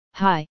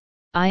Hi,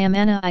 I am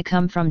Anna. I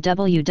come from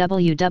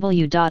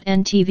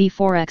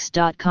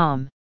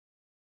www.ntvforex.com.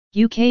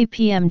 UK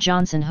PM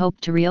Johnson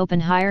hoped to reopen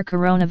higher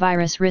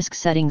coronavirus risk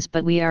settings,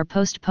 but we are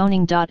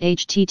postponing.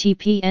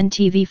 http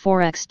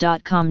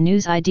ntvforex.com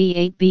News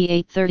ID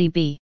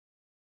 8B830B.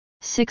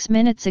 6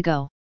 minutes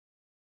ago.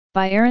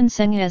 By Aaron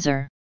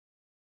Senghezer.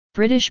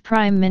 British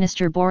Prime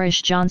Minister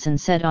Boris Johnson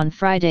said on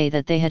Friday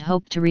that they had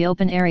hoped to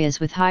reopen areas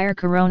with higher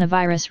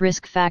coronavirus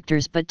risk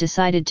factors but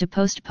decided to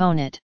postpone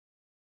it.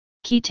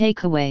 Key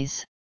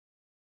takeaways.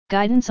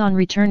 Guidance on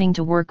returning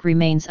to work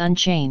remains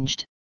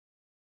unchanged.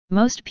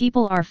 Most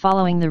people are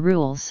following the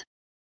rules.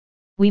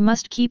 We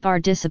must keep our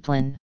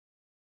discipline.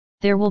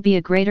 There will be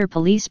a greater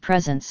police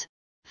presence.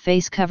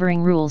 Face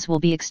covering rules will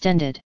be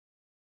extended.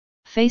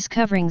 Face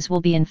coverings will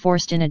be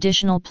enforced in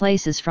additional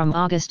places from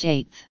August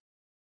 8.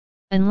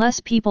 Unless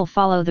people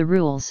follow the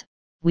rules,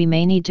 we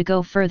may need to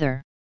go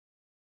further.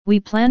 We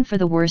plan for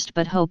the worst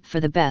but hope for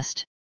the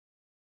best.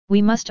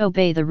 We must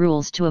obey the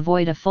rules to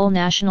avoid a full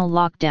national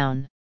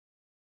lockdown.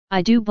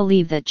 I do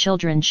believe that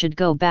children should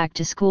go back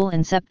to school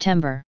in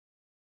September.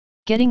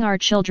 Getting our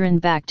children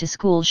back to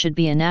school should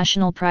be a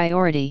national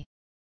priority.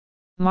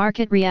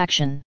 Market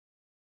reaction.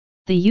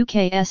 The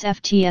UK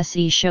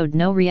SFTSE showed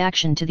no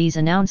reaction to these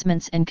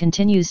announcements and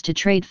continues to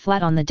trade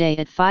flat on the day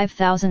at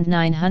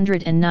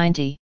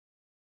 5,990.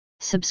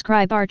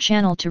 Subscribe our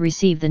channel to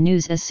receive the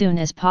news as soon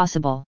as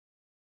possible.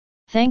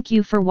 Thank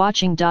you for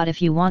watching.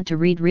 If you want to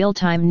read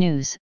real-time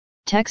news,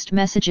 text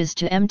messages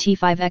to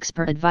MT5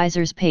 Expert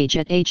Advisors page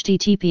at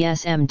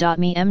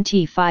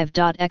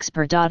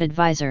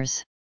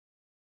https://mt5.expert.advisors.